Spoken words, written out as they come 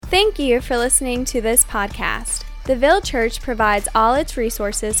Thank you for listening to this podcast. The Ville Church provides all its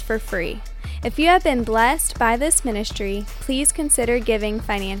resources for free. If you have been blessed by this ministry, please consider giving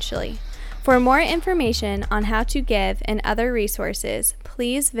financially. For more information on how to give and other resources,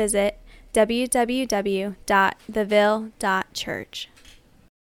 please visit www.theville.church.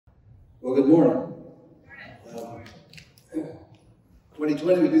 Well, good morning.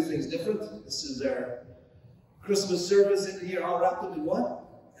 2020, we do things different. This is our Christmas service in here, all wrapped up in one,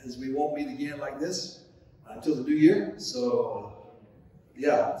 as we won't meet again like this until the new year. So,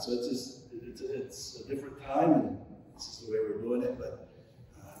 so it's a different time, and this is the way we're doing it. But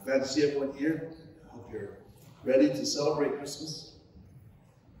glad to see everyone here. I hope you're ready to celebrate Christmas.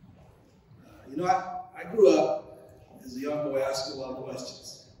 I grew up as a young boy asking a lot of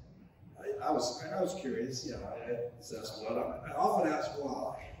questions. I was curious. I asked a lot. I often ask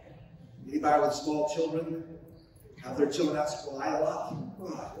why. Anybody with small children have their children ask why a lot?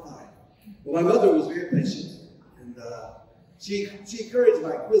 Why? Well, my mother was very patient, and she encouraged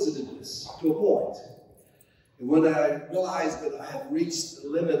my inquisitiveness to a point. And when I realized that I had reached the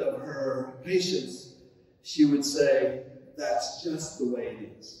limit of her patience, she would say, "That's just the way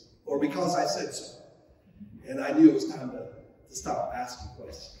it is," or "because I said so." And I knew it was time to stop asking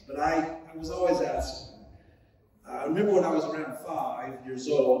questions. But I was always asking. I remember when I was around 5 years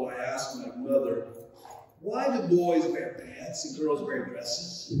old, I asked my mother, "Why do boys wear pants and girls wear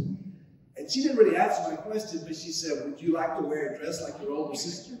dresses?" And she didn't really answer my question, but she said, "Would you like to wear a dress like your older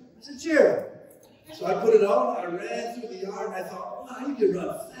sister?" I said, "Sure." So I put it on, I ran through the yard, and I thought, "Wow, you can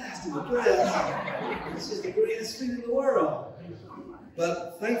run fast in the dress. This is the greatest thing in the world."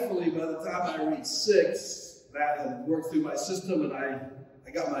 But thankfully, by the time I reached 6, that had worked through my system, and I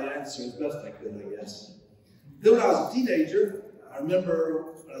got my answer as best I could, I guess. Then when I was a teenager, I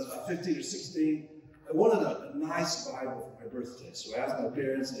remember when I was about 15 or 16, I wanted a nice Bible for my birthday. So I asked my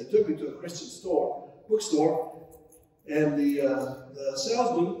parents, and they took me to a Christian bookstore, and the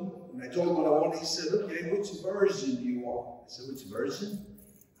salesman, when I told him what I wanted, he said, "Okay, which version do you want?" I said, "Which version?"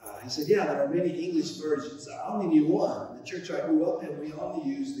 He said, "Yeah, there are many English versions. I only knew one. The church I grew up in, we only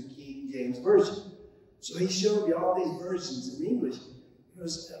used the King James Version." So he showed me all these versions in English. It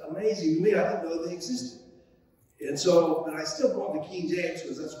was amazing to me. I didn't know they existed. And so, but I still bought the King James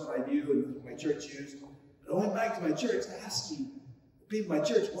because that's what I knew and my church used. But I went back to my church asking the people in my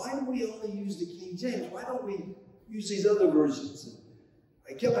church, "Why do we only use the King James? Why don't we use these other versions?" And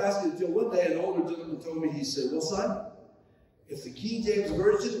I kept asking until one day an older gentleman told me, he said, "Well, son, if the King James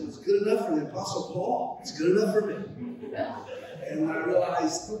Version was good enough for the Apostle Paul, it's good enough for me." And I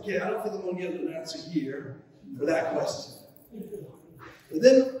realized, okay, I don't think I'm going to get an answer here for that question. But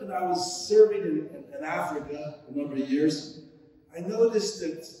then when I was serving in Africa a number of years, I noticed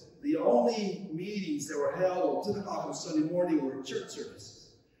that the only meetings that were held at 10 o'clock on Sunday morning were church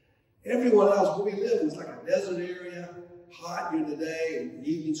services. Everyone else, where we lived, was like a desert area, hot during the day, and the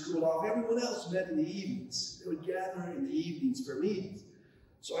evenings cooled off. Everyone else met in the evenings. They would gather in the evenings for meetings.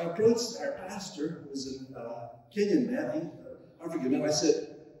 So I approached our pastor, who was a Kenyan man, African man. I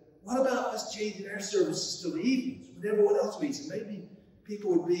said, "What about us changing our services to the evenings when everyone else meets? And maybe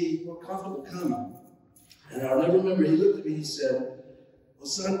people would be more comfortable coming." And I'll never remember, he looked at me, he said, "Well,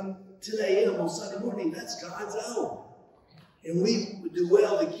 son, 10 a.m. on Sunday morning, that's God's hour. And we would do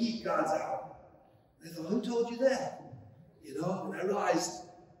well to keep God's hour." I thought, "Who told you that?" And I realized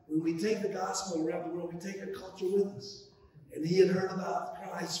when we take the gospel around the world, we take our culture with us. And he had heard about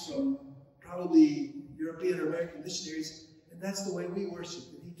Christ from probably European or American missionaries, and that's the way we worship.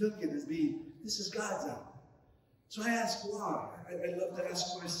 And he took it as being, this is God's hour. So I asked why. I love to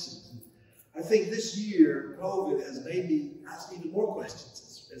ask questions. I think this year, COVID has made me ask even more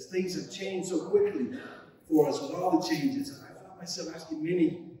questions. As things have changed so quickly for us with all the changes, I found myself asking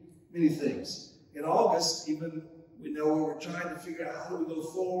many, many things. In August, even we know we're trying to figure out how do we go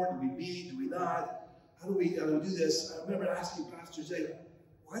forward, do we meet, do we not? How do we do this? I remember asking Pastor Jay,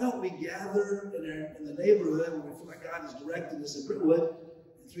 "Why don't we gather in the neighborhood where we feel like God is directing us in Brentwood,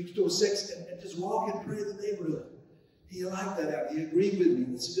 in 3206, and just walk and pray in the neighborhood?" He liked that out. He agreed with me.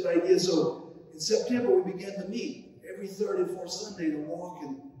 It's a good idea. So in September, we began to meet every third and fourth Sunday to walk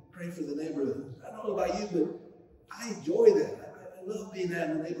and pray for the neighborhood. I don't know about you, but I enjoy that. I love being out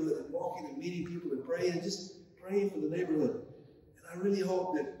in the neighborhood and walking and meeting people and praying and just praying for the neighborhood. And I really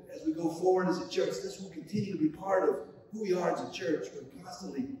hope that as we go forward as a church, this will continue to be part of who we are as a church. We're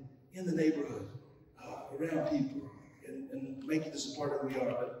constantly in the neighborhood, around people, and making this a part of who we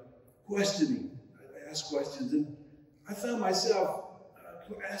are. But questioning, I ask questions, and I found myself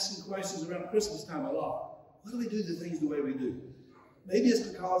asking questions around Christmas time a lot. Why do we do the things the way we do? Maybe it's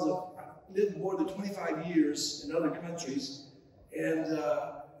because I've lived more than 25 years in other countries, and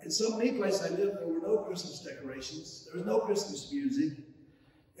in so many places I lived, there were no Christmas decorations. There was no Christmas music.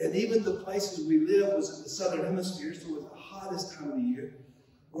 And even the places we lived was in the southern hemisphere, so it was the hottest time of the year.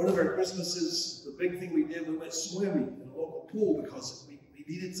 One of our Christmases, the big thing we did, we went swimming in a local pool because we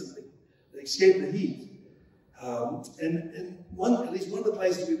needed something to escape the heat. And at least one of the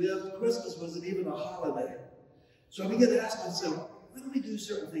places we lived, Christmas wasn't even a holiday. So I began to ask myself, why do we do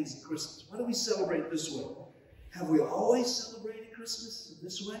certain things at Christmas? Why do we celebrate this way? Have we always celebrated Christmas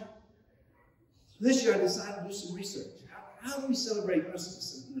this way? So this year I decided to do some research. How do we celebrate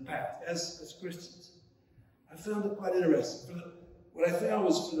Christmas in the past as Christians? I found it quite interesting. What I found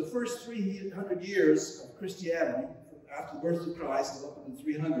was for the first 300 years of Christianity, after the birth of Christ, up in the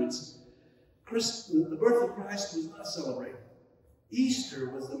 300s, the birth of Christ was not celebrated.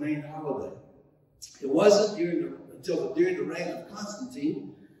 Easter was the main holiday. It wasn't until during the reign of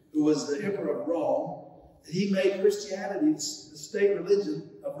Constantine, who was the emperor of Rome, that he made Christianity the state religion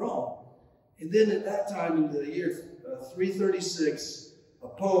of Rome. And then at that time, in the year 336, a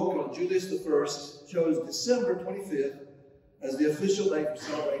pope called Julius I chose December 25th as the official day for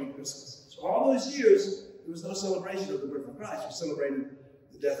celebrating Christmas. So all those years, there was no celebration of the birth of Christ. We celebrated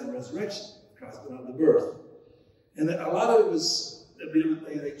the death and resurrection of Christ, but not the birth. And a lot of it was,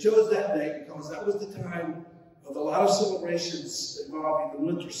 they chose that day because that was the time of a lot of celebrations involving the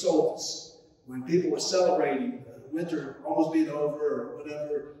winter solstice, when people were celebrating winter almost being over or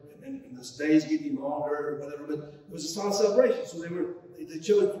whatever, and the days getting longer or whatever, but it was a solid celebration. So they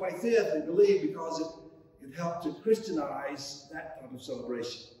chose 25th, they believed, because it helped to Christianize that type of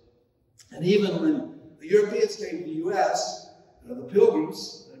celebration. And even when the Europeans came to the U.S., the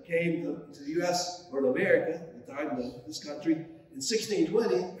pilgrims came to the U.S. or to America at the time, this country, in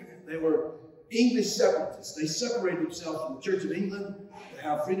 1620, they were English separatists. They separated themselves from the Church of England to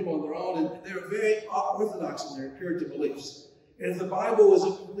have freedom on their own, and they were very orthodox in their Puritan beliefs. And if the Bible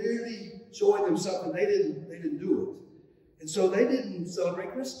wasn't clearly showing them something, they didn't do it. And so they didn't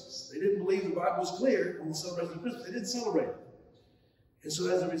celebrate Christmas. They didn't believe the Bible was clear on the celebration of Christmas. They didn't celebrate it. And so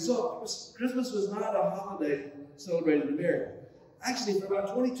as a result, Christmas was not a holiday celebrated in America. Actually, for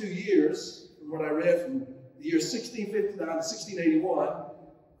about 22 years, from what I read from the year 1659 to 1681,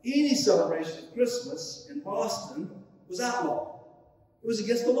 any celebration of Christmas in Boston was outlawed. It was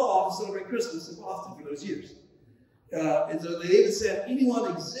against the law to celebrate Christmas in Boston for those years. And so they even said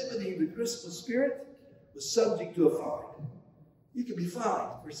anyone exhibiting the Christmas spirit was subject to a fine. You could be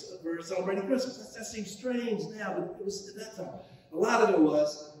fined for celebrating Christmas. That seems strange now, but it was at that time. A lot of it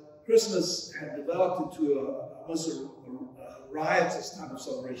was Christmas had developed into a riotous type of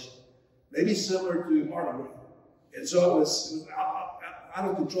celebration, maybe similar to Mardi Gras. And so it was out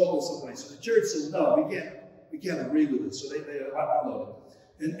of control in some ways. So the church says, no, we can't agree with it. So they outlawed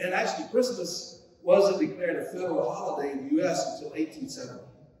it. And actually, Christmas wasn't declared a federal holiday in the U.S. until 1870.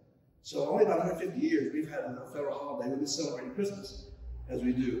 So only about 150 years we've had a federal holiday. We've been celebrating Christmas as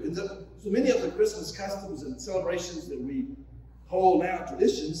we do. And so many of the Christmas customs and celebrations that we hold now,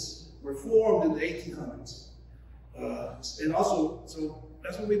 traditions, were formed in the 1800s. And also, so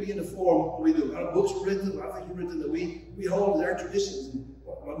that's when we begin to form what we do. A lot of books were written, a lot of things were written that we hold as our traditions and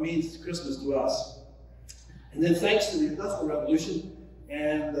what means Christmas to us. And then thanks to the Industrial Revolution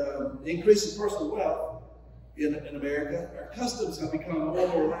and the increase in personal wealth in America, our customs have become more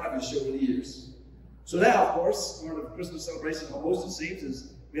and more lavish over the years. So now, of course, part of Christmas celebration, almost it seems,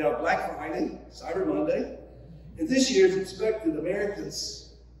 is we have Black Friday, Cyber Monday, and this year it's expected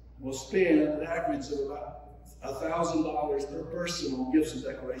Americans will spend an average of about $1,000 per person on gifts and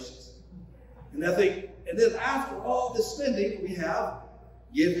decorations. And then after all this spending, we have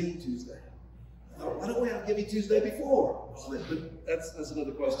Giving Tuesday. Why don't we have Giving Tuesday before? But that's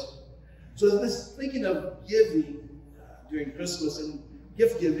another question. So this thinking of giving during Christmas and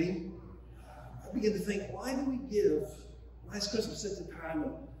gift giving, I begin to think, why do we give? Why is Christmas such a time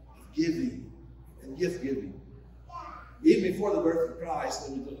of giving and gift giving? Even before the birth of Christ,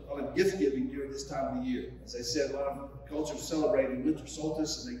 there was a lot of gift giving during this time of the year. As I said, a lot of cultures celebrating winter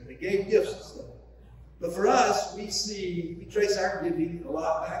solstice, and they gave gifts and stuff. But for us, we trace our giving a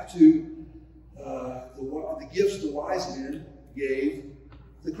lot back to the gifts the wise men gave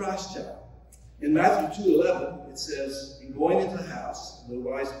the Christ child. In Matthew 2:11, it says, in going into the house, the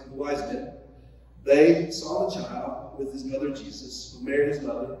wise men, they saw the child with his mother Jesus, who married his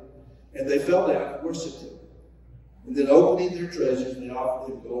mother, and they fell down and worshipped him. And then opening their treasures, they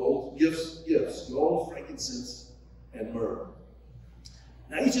offered him gold, gifts, gold, frankincense, and myrrh.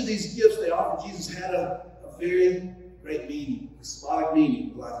 Now each of these gifts they offered Jesus had a very great meaning, a symbolic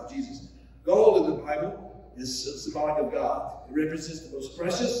meaning in the life of Jesus. Gold in the Bible is symbolic of God. It represents the most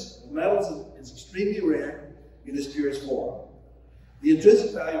precious of metals and is extremely rare in its purest form. The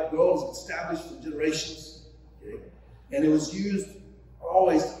intrinsic value of gold is established for generations, okay? And it was used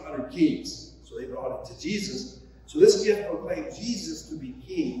always to honor kings. So they brought it to Jesus. So this gift proclaimed Jesus to be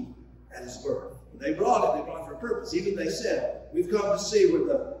king at his birth. When they brought it for a purpose. Even they said, we've come to see where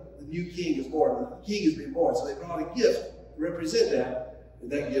the new king is born. The king has been born. So they brought a gift to represent that,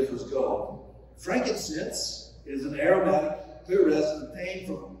 and that gift was gold. Frankincense is an aromatic, clear resin obtained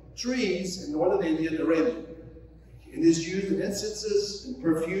from trees in northern India and Arabia. It is used in incenses and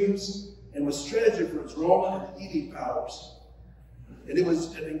perfumes and was treasured for its aroma and heating powers. And it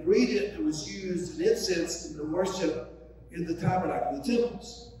was an ingredient that was used in incense in the worship in the tabernacle, the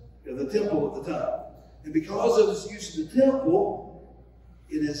temples, the temple at the time. And because of its use in the temple,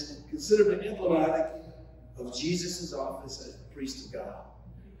 it is considered emblematic of Jesus' office as the priest of God.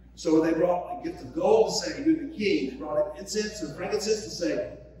 So they brought a gift of gold to say, you're the king. They brought incense and frankincense to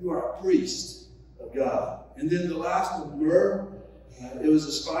say, you are a priest of God. And then the last one, myrrh. It was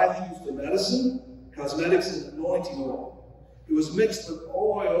a spice used for medicine, cosmetics, and anointing oil. It was mixed with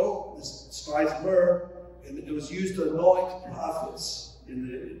oil, this spice myrrh, and it was used to anoint prophets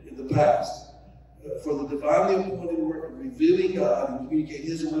in the past for the divinely appointed work of revealing God and communicate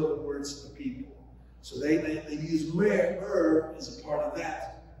his will and words to the people. So they used myrrh as a part of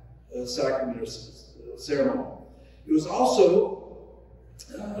that sacrament or ceremony. It was also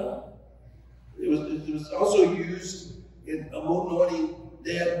used in anointing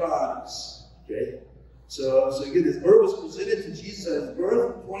dead bodies. Okay, so again, his myrrh was presented to Jesus at his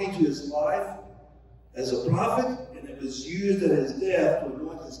birth, pointing to his life as a prophet, and it was used at his death to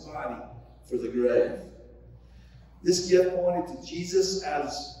anoint his body for the grave. This gift pointed to Jesus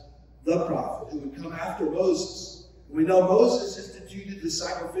as the prophet who would come after Moses. We know Moses instituted the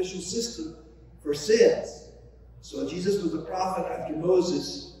sacrificial system for sins. So Jesus was the prophet after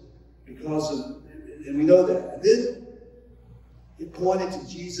Moses and we know that. And then it pointed to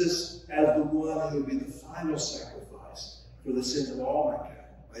Jesus as the one who would be the final sacrifice for the sins of all mankind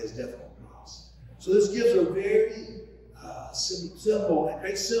by his death on the cross. So these gifts are very simple and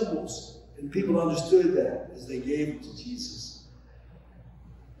great symbols, and people understood that as they gave them to Jesus.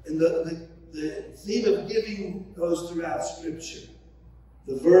 And the theme of giving goes throughout Scripture.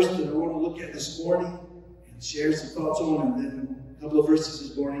 The verse that I want to look at this morning and share some thoughts on, and then a couple of verses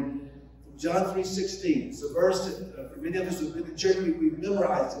this morning, from John 3:16. It's a verse that for many of us who have been in church, we've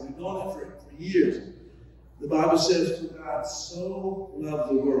memorized it. We've known it for years. The Bible says, for God so loved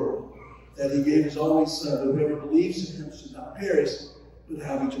the world that he gave his only Son, that whoever believes in him should not perish, but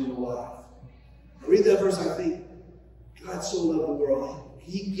have eternal life. I read that verse, I think, God so loved the world.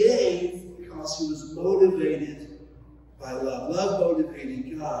 He gave because he was motivated by love. Love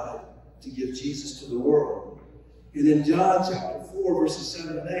motivated God to give Jesus to the world. And in John chapter 4, verses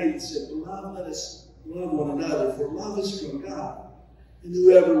 7 and 8, it said, beloved, let us love one another, for love is from God. And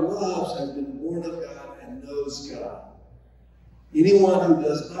whoever loves has been born of God and knows God. Anyone who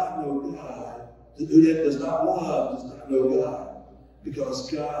does not know God, who does not love, does not know God, because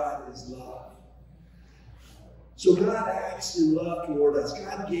God is love. So God acts in love toward us.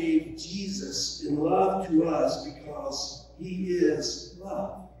 God gave Jesus in love to us because he is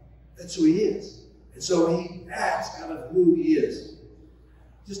love. That's who he is. And so he acts out of who he is.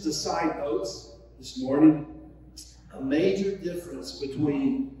 Just a side note this morning, a major difference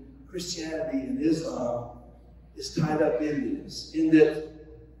between Christianity and Islam is tied up in this, in that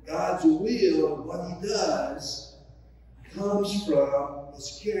God's will and what he does comes from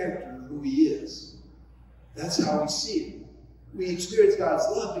his character, who he is. That's how we see it. We experience God's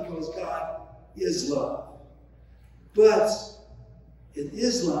love because God is love. But in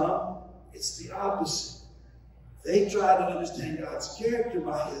Islam, it's the opposite. They try to understand God's character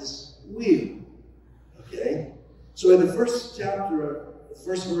by his will. Okay? So in the first chapter, the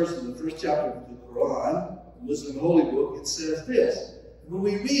first verse of the first chapter of the Quran, the Muslim holy book, it says this. When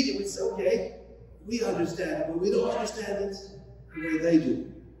we read it, we say, okay, we understand it, but we don't understand it the way they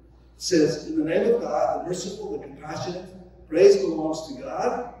do. It says, in the name of God, the merciful, the compassionate, praise belongs to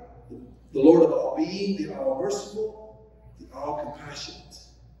God, the Lord of all being, the all-merciful, the all-compassionate.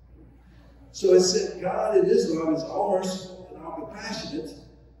 So it said God in Islam is all-merciful and all-compassionate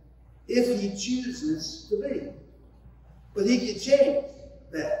if he chooses to be. But he can change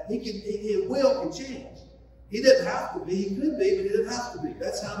that. His will can change. He didn't have to be. He could be, but he didn't have to be.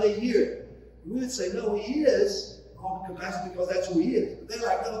 That's how they hear it. We would say, no, he is all-compassionate because that's who he is. But they're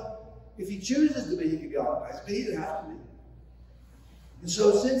like, no, if he chooses to be, he can be all-compassionate, but he didn't have to be. And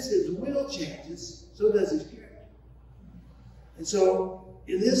so since his will changes, so does his character. And so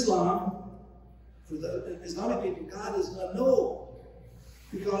in Islam, for the Islamic people, God is unknowable.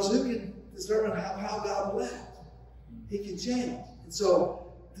 Because who can determine how God will act? He can change. And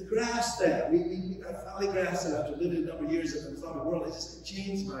so to grasp that, I finally grasped that after living a number of years in the Islamic world. It just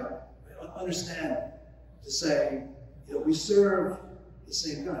changed my understanding to say, we serve the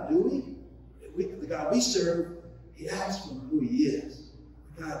same God, do we? The God we serve, he acts from who he is.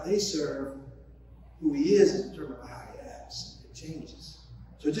 The God they serve, who he is determined by how he acts. It changes.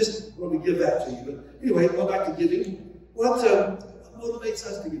 So just want to give that to you. But anyway, go back to giving. What motivates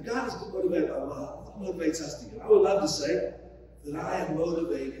us to give? God is motivated by love. What motivates us to give? I would love to say that I am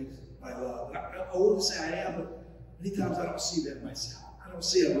motivated by love. I wouldn't say I am, but many times I don't see that myself. I don't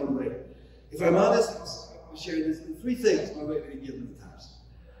see I'm motivated. If I'm honest, I'll share this. Three things motivate me to give many times.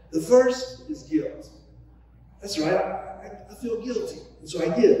 The first is guilt. That's right. I feel guilty, and so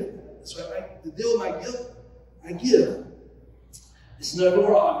I give. So to deal with my guilt, I give. It's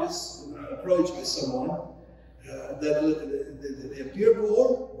never obvious when I'm approached by someone that they appear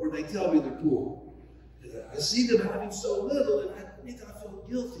poor or they tell me they're poor. I see them having so little, and I feel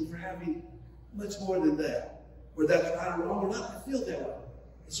guilty for having much more than that. Whether that's right or wrong or not, I feel that way.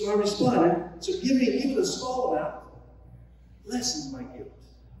 And so I responded. So giving even a small amount lessens my guilt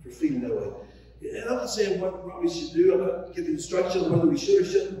for feeling that way. And I'm not saying what we should do. I'm not giving instruction on whether we should or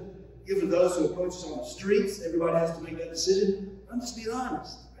shouldn't give to those who approach us on the streets. Everybody has to make that decision. I'm just being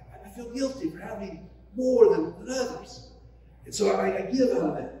honest. I feel guilty for having more than others. And so I give out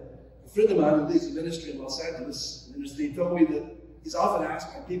of that. A friend of mine who leads a ministry in Los Angeles, he told me that he's often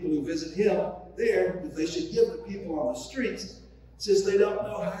asked by people who visit him there if they should give to people on the streets, since they don't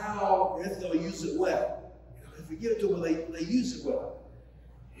know how or if they'll use it well. If we give it to them, they use it well.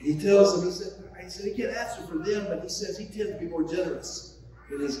 He tells them, he said he can't answer for them, but he says he tends to be more generous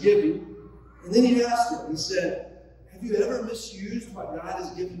in his giving. And then he asked them, he said, have you ever misused what God has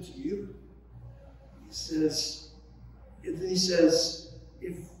given to you? He says,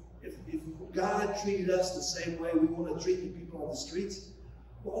 if God treated us the same way we want to treat the people on the streets,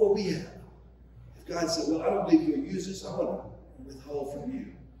 what will we have? If God said, well, I don't believe you'll use this, I want to withhold from you.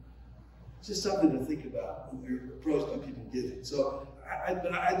 It's just something to think about when we're approached by people giving. So I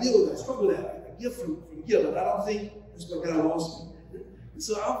deal with that. I struggle with that. I give from guilt, and I don't think that's what God wants me. And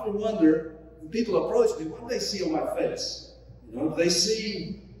so I often wonder, when people approach me, what do they see on my face? Do they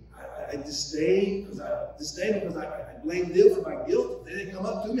see I disdain because I blame them for my guilt? If they didn't come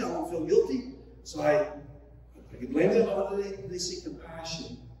up to me, I won't feel guilty. So I can blame them. Or do they see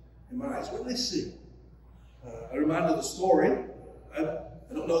compassion in my eyes? What do they see? I'm reminded of the story. I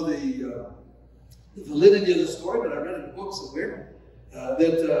don't know the validity of the story, but I read in a book somewhere that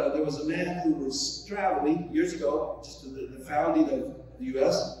there was a man who was traveling years ago, just to the founding of the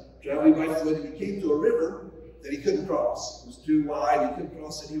U.S., traveling by foot, and he came to a river that he couldn't cross. It was too wide, he couldn't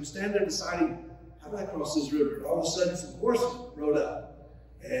cross it. He was standing there deciding, how do I cross this river? And all of a sudden, some horsemen rode up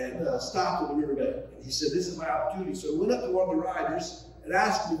and stopped at the riverbank. And he said, this is my opportunity. So he went up to one of the riders and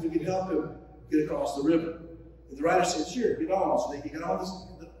asked him if he could help him get across the river. And the rider said, sure, get on. So they got on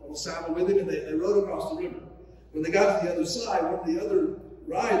the saddle with him, and they rode across the river. When they got to the other side, one of the other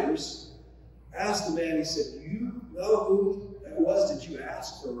riders asked the man, he said, do you know who that was that you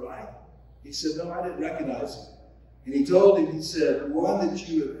asked for a ride? He said, no, I didn't recognize him. And he told him, he said, the one that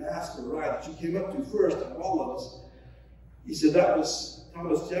you had asked for a ride, that you came up to first of all of us, he said, that was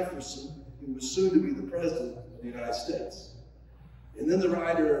Thomas Jefferson, who was soon to be the president of the United States. And then the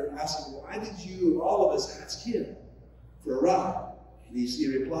rider asked him, why did you, of all of us, ask him for a ride? And he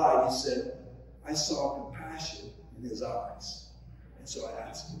replied, he said, I saw compassion in his eyes. And so I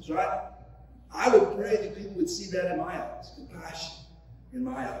asked him. So I would pray that people would see that in my eyes, compassion in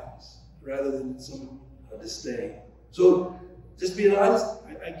my eyes, rather than some disdain. So, just being honest,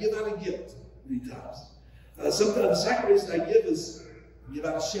 I give out of guilt many times. Sometimes the second reason I give is I give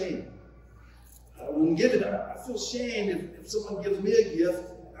out of shame. When giving, I feel shame if someone gives me a gift,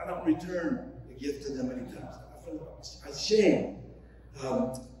 I don't return a gift to them many times. I feel ashamed.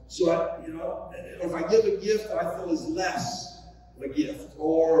 So if I give a gift that I feel is less of a gift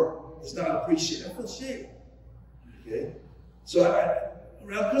or is not appreciated, I feel shame. Okay? So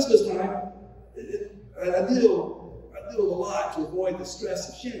around Christmas time, I deal with a lot to avoid the stress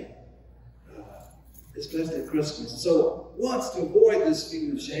of shame, especially at Christmas. So once, to avoid this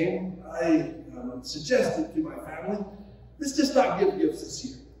feeling of shame, I suggested to my family, let's just not give gifts this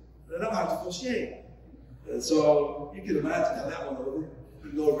year. I don't have to feel shame. And so you can imagine how that went over. It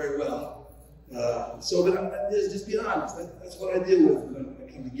didn't go very well. But just be honest. That's what I deal with when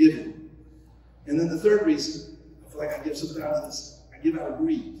I come to giving. And then the third reason, I feel like I give sometimes is I give out of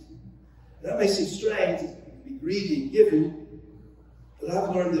greed. That may seem strange, to be greedy and giving, but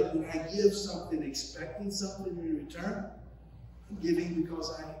I've learned that when I give something expecting something in return, I'm giving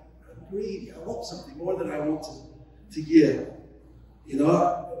because I'm greedy. I want something more than I want to give. You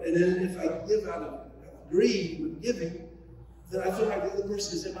know, and then if I give out of greed with giving, then I feel like the other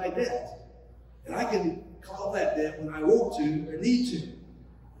person is in my debt. And I can call that debt when I want to or need to.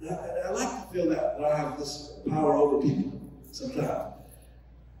 And I like to feel that when I have this power over people sometimes.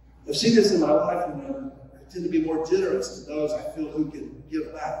 I've seen this in my life, and I tend to be more generous to those I feel who can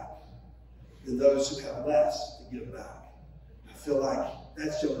give back than those who have less to give back. I feel like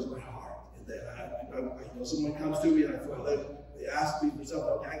that shows my heart. And that someone comes to me and I feel like they ask me for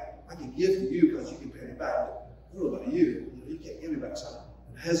something. I can give to you because you can pay me back. I don't know about you. You can't give me back something.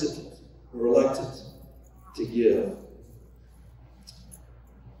 I'm hesitant or reluctant to give.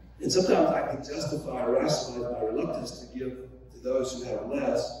 And sometimes I can justify or rationalize my reluctance to give to those who have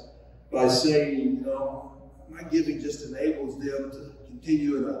less by saying, my giving just enables them to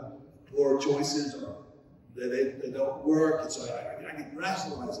continue in the poor choices, or they don't work, and so I can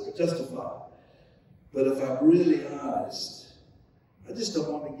rationalize it or justify it. But if I'm really honest, I just don't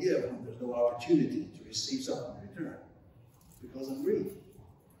want to give when there's no opportunity to receive something in return, because I'm greedy.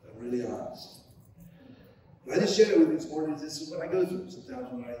 I'm really honest. I just shared it with you this morning. This is what I go through sometimes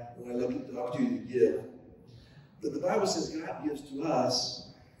when I look at the opportunity to give. But the Bible says God gives to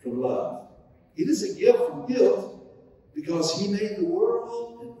us from love. He doesn't give from guilt, because he made the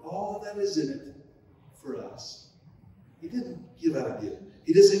world and all that is in it for us. He didn't give out of guilt.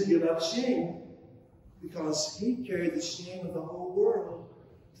 He doesn't give out of shame, because he carried the shame of the whole world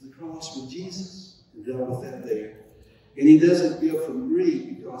to the cross with Jesus and dealt with that there. And he doesn't give from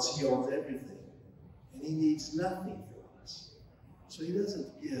greed, because he owns everything. And he needs nothing from us. So he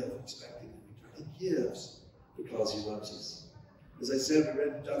doesn't give expecting in return. He gives because he loves us. As I said, we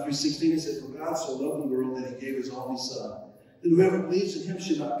read John 3:16, it says, "For God so loved the world that he gave his only Son, that whoever believes in him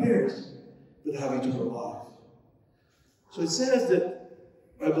should not perish, but have eternal life." So it says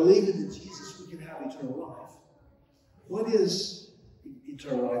that by believing in Jesus, we can have eternal life. What is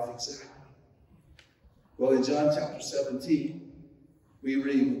eternal life exactly? Well, in John chapter 17, we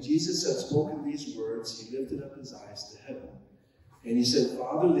read, when Jesus had spoken these words, he lifted up his eyes to heaven. And he said,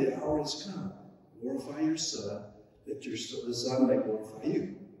 "Father, the hour has come. Glorify your Son, that the Son may glorify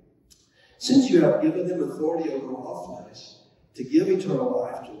you. Since you have given him authority over all flesh, to give eternal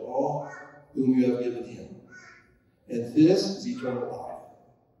life to all whom you have given him. And this is eternal life,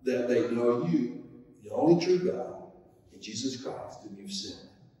 that they know you, the only true God, and Jesus Christ, whom you've sent."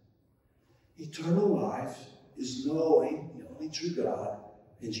 Eternal life is knowing the only true God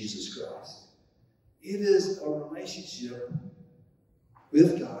and Jesus Christ. It is a relationship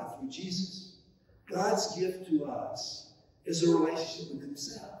with God through Jesus. God's gift to us is a relationship with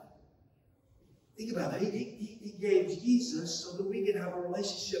himself. Think about it. He gave Jesus so that we can have a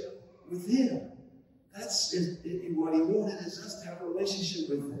relationship with him. That's what he wanted, is us to have a relationship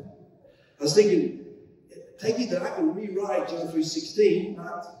with him. I was thinking that I can rewrite John 3:16,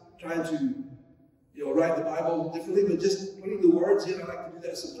 not trying to write the Bible differently, but just putting the words in. I like to do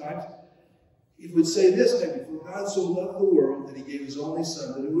that sometimes. It would say this maybe, "For God so loved the world that he gave his only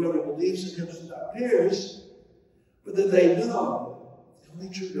Son, that whoever believes in him should not perish, but that they know the only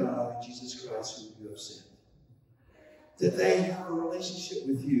true God and Jesus Christ whom you have sent." That they have a relationship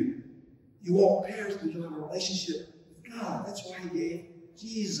with you. You won't perish, but you'll have a relationship with God. That's why he gave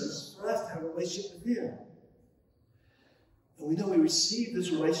Jesus, for us to have a relationship with him. And we know we receive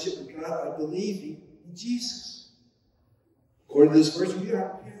this relationship with God by believing in Jesus. According to this verse, we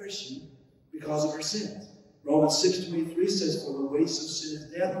are perishing because of our sins. Romans 6:23 says, "For the wages of sin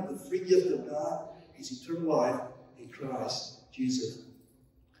is death, but the free gift of God is eternal life in Christ Jesus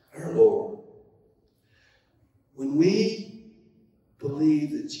our Lord." When we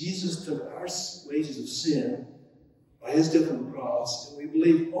believe that Jesus took our wages of sin by his death on the cross, and we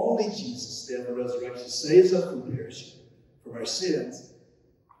believe only Jesus' death and resurrection saves us from perishing from our sins,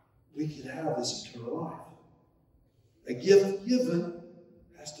 we can have this eternal life. A gift given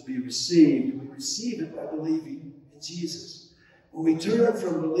has to be received, and we receive it by believing in Jesus. When we turn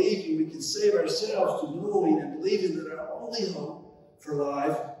from believing we can save ourselves to knowing and believing that our only hope for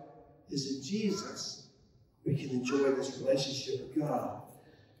life is in Jesus, we can enjoy this relationship with God.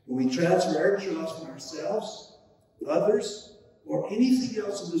 When we transfer our trust from ourselves, others, or anything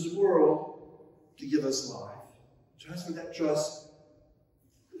else in this world to give us life, transfer that trust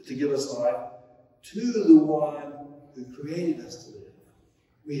to give us life to the one who created us to live,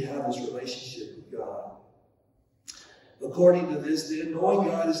 we have this relationship with God. According to this, then, knowing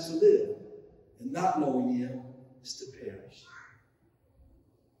God is to live, and not knowing him is to perish.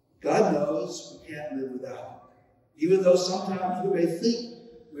 God knows we can't live without him. Even though sometimes we may think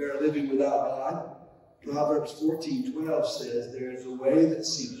we are living without God, Proverbs 14:12 says, "There is a way that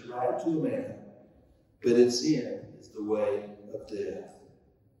seems right to a man, but its end is the way of death.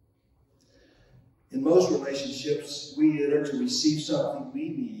 In most relationships, we enter to receive something we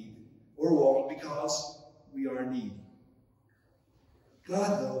need or want because we are needy.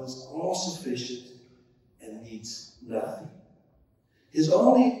 God, though, is all-sufficient and needs nothing. His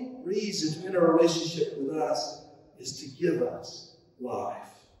only reason to enter a relationship with us is to give us life.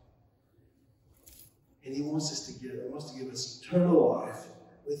 And he wants to give us eternal life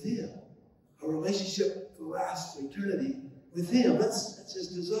with him. A relationship to last for eternity with him. That's his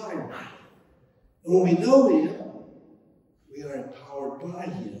desire. And when we know him, we are empowered by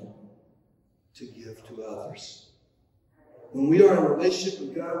him to give to others. When we are in a relationship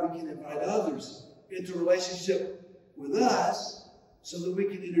with God, we can invite others into a relationship with us so that we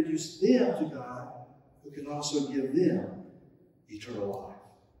can introduce them to God, who can also give them eternal life.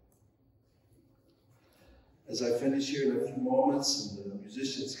 As I finish here in a few moments and the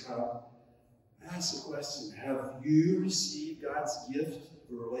musicians come, I ask the question, have you received God's gift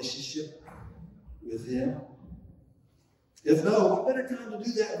of a relationship with him? If no, what better time to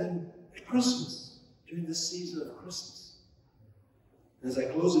do that than at Christmas, during this season of Christmas? As I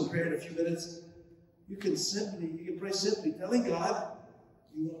close in prayer in a few minutes, you can pray simply, telling God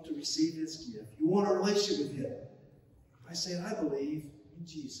you want to receive his gift. You want a relationship with him. By saying, I believe in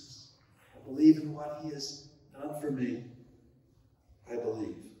Jesus. I believe in what he has done for me. I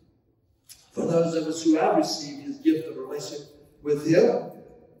believe. For those of us who have received his gift of a relationship with him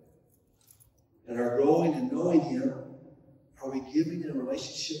and are growing and knowing him, are we giving in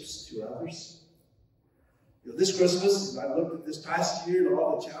relationships to others? You know, this Christmas, as I looked at this past year and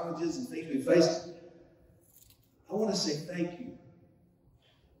all the challenges and things we faced, I want to say thank you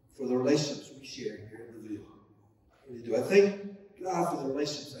for the relationships we share here in the Ville. I really do. I thank God for the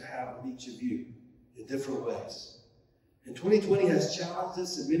relationships I have with each of you in different ways. And 2020 has challenged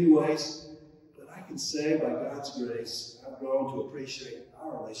us in many ways, but I can say by God's grace, I've grown to appreciate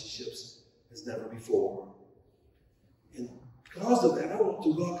our relationships as never before. And because of that, I want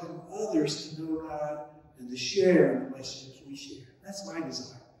to welcome others to know God and to share in the relationships we share. That's my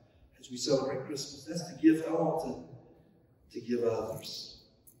desire as we celebrate Christmas. That's the gift I want to give others.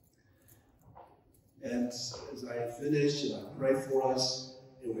 And as I finish and I pray for us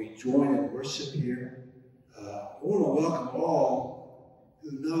and we join in worship here, I want to welcome all who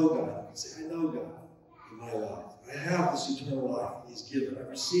know God. You can say, I know God in my life. I have this eternal life he's given. I've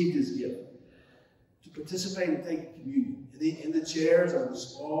received his gift. To participate and take communion. In the chairs are the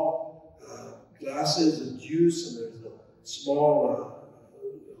small glasses of juice, and there's a small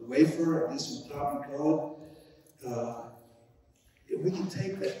wafer, I guess on top you call it. And we can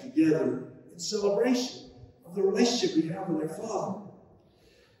take that together in celebration of the relationship we have with our Father.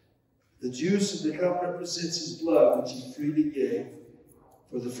 The juice in the cup represents his blood, which he freely gave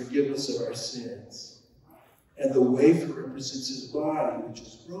for the forgiveness of our sins. And the wafer represents his body, which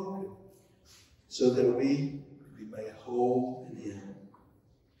was broken, so that we be made whole in him.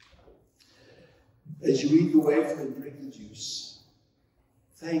 As you eat the wafer and drink the juice,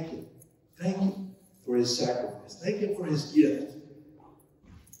 thank him. Thank him for his sacrifice. Thank him for his gift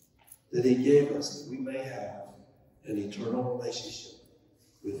that he gave us, that we may have an eternal relationship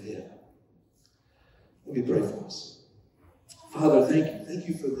with him. Let me pray for us. Father, thank you. Thank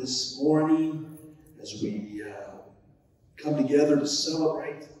you for this morning as we come together to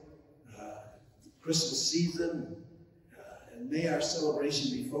celebrate Christmas season, and may our celebration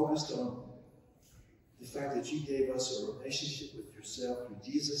be focused on the fact that you gave us a relationship with yourself through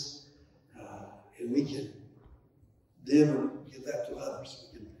Jesus, and we can then give that to others.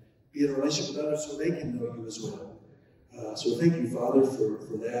 We can be in a relationship with others so they can know you as well. So thank you, Father, for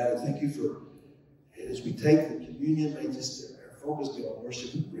that, and thank you for, as we take the communion, may just our focus be on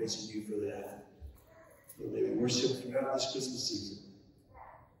worship and praising you for that. But may we worship throughout this Christmas season,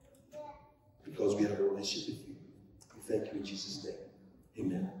 because we have a relationship with you. We thank you in Jesus' name.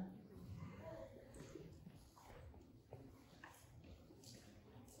 Amen.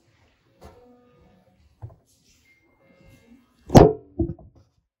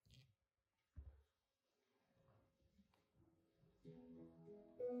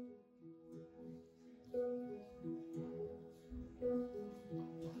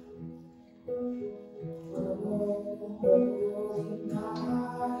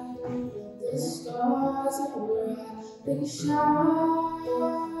 The stars are brightly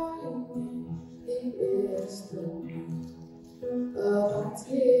shining. It is the night of our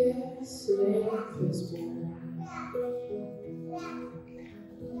dear Savior's born.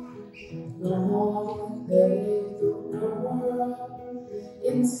 Long lay the world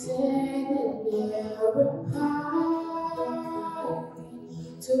in sin and never pining,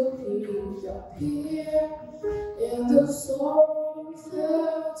 till he appeared in the soul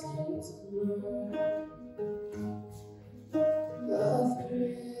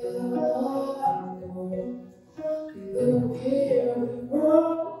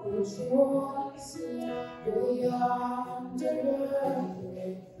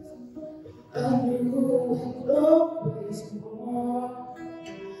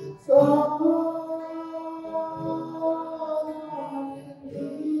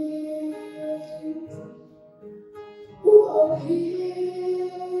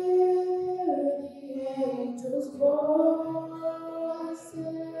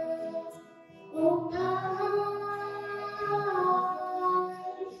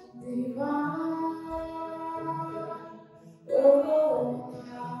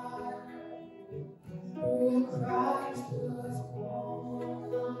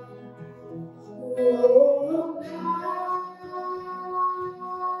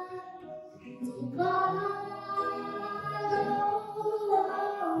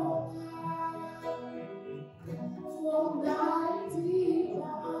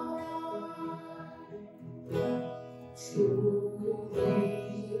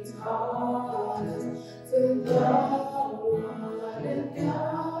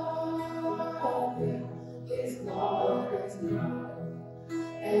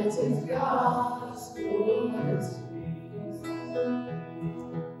His gospel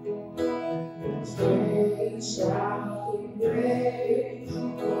chains shall be break,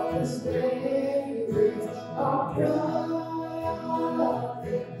 for the spirits are broken,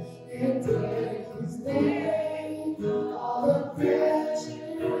 and in His name all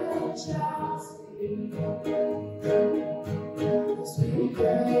oppression shall cease. Sweet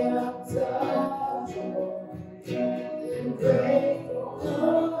grams of joy and grateful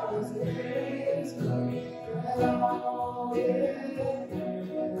for His grace, and all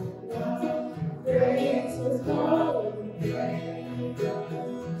grace was holy grace.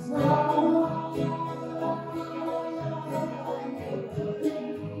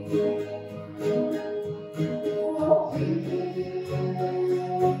 Oh, hear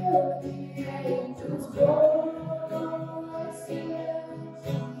the angels' voices.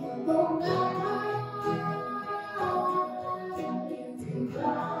 Oh, mighty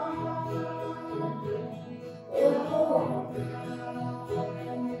God.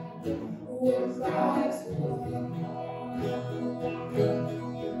 When Christ was born.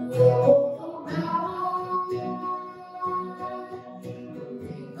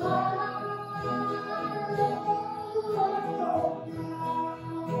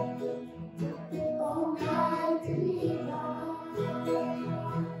 Oh, mighty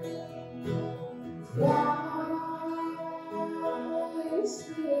Christ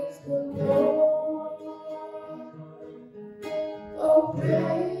is the Lord. Oh,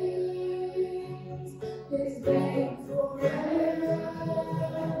 praise His name forever.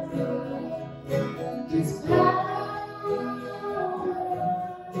 His power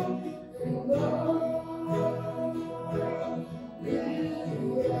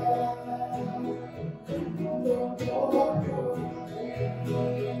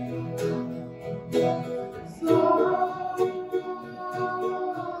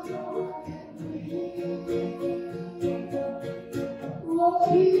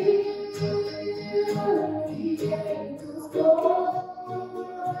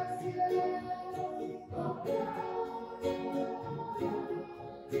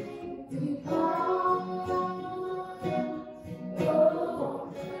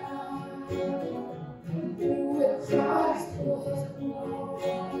and Christ was born.